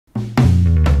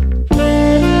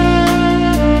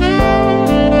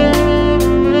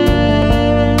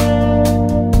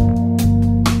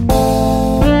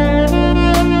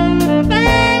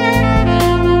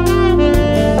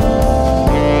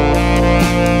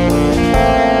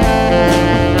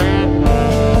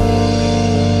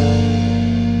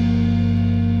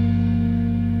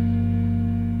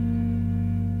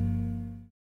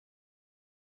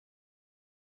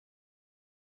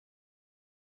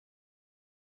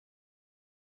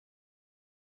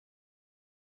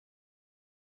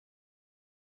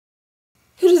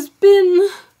It has been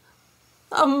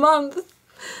a month,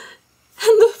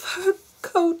 and the fur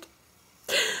coat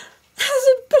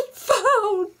hasn't been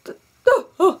found.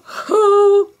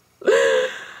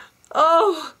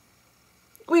 Oh,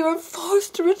 we were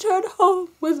forced to return home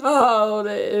without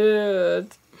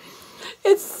it.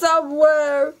 It's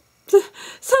somewhere in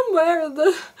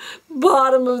the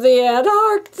bottom of the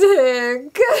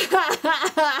Antarctic.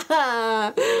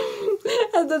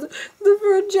 And the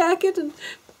fur jacket and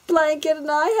blanket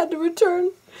and I had to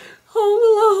return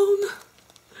home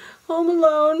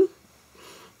alone.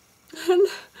 And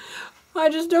I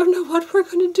just don't know what we're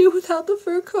going to do without the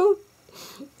fur coat.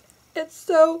 It's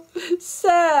so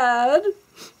sad.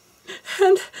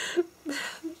 And,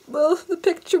 well, the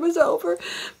picture was over,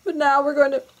 but now we're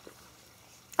going to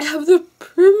have the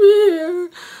premiere.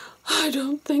 I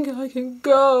don't think I can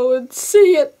go and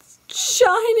see its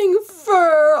shining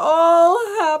fur all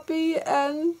happy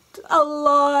and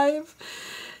alive.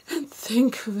 And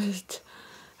think of it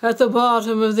at the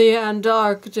bottom of the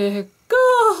Antarctic.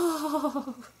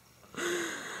 Oh,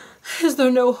 is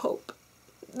there no hope?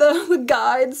 The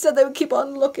guide said they would keep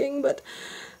on looking, but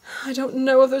I don't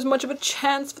know if there's much of a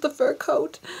chance for the fur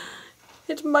coat.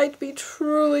 It might be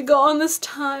truly gone this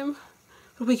time.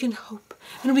 But we can hope,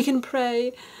 and we can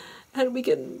pray, and we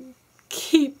can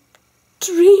keep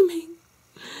dreaming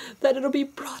that it'll be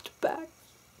brought back.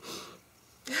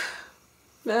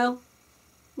 Well,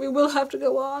 we will have to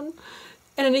go on.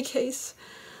 In any case,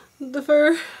 the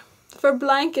fur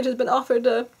blanket has been offered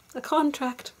a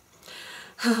contract.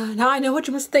 Now I know what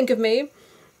you must think of me.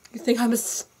 You think I'm a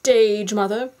stage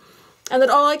mother, and that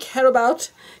all I care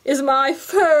about is my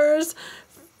fur's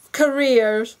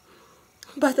careers.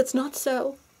 But that's not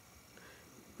so.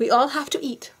 We all have to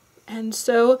eat, and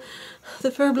so the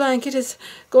fur blanket is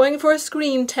going for a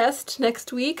screen test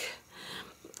next week,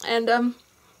 and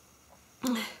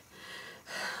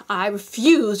I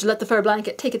refuse to let the fur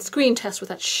blanket take its screen test with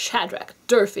that Shadrach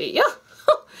Durfee.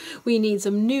 We need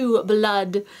some new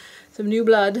blood. So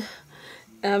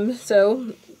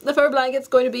the fur blanket's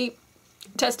going to be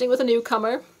testing with a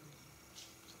newcomer.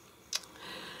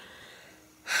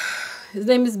 His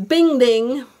name is Bing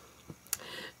Ding.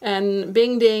 And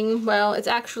Bing Ding, well, it's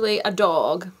actually a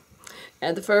dog.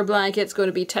 And the fur blanket's going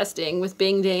to be testing with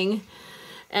Bing Ding.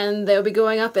 And they'll be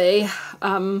going up a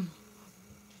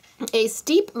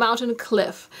steep mountain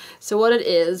cliff. So what it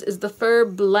is the fur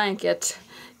blanket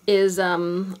is a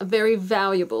very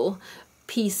valuable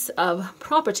piece of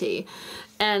property.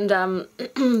 And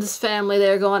this family,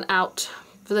 they're going out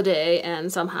for the day,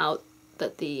 and somehow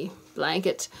that the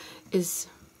blanket is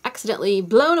accidentally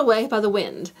blown away by the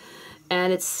wind,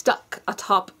 and it's stuck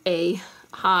atop a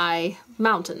high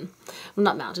mountain. Well,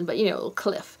 not mountain, but, you know, a little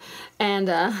cliff. And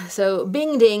so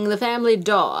Bing Ding, the family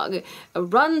dog,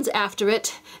 runs after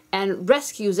it and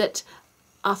rescues it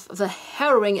off of a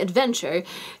harrowing adventure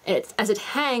as it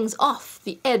hangs off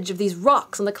the edge of these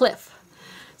rocks on the cliff.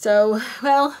 So,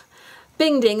 well,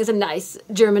 Bing Ding is a nice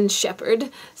German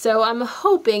shepherd, so I'm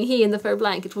hoping he and the fur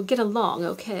blanket will get along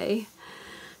okay.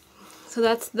 So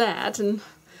that's that, and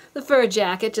the fur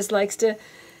jacket just likes to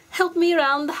help me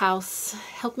around the house,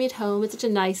 help me at home. It's such a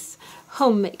nice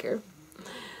homemaker.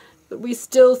 But we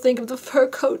still think of the fur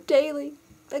coat daily.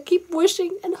 I keep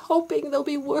wishing and hoping there'll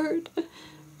be word.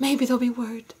 Maybe there'll be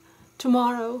word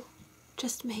tomorrow,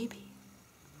 just maybe.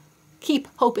 Keep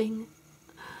hoping.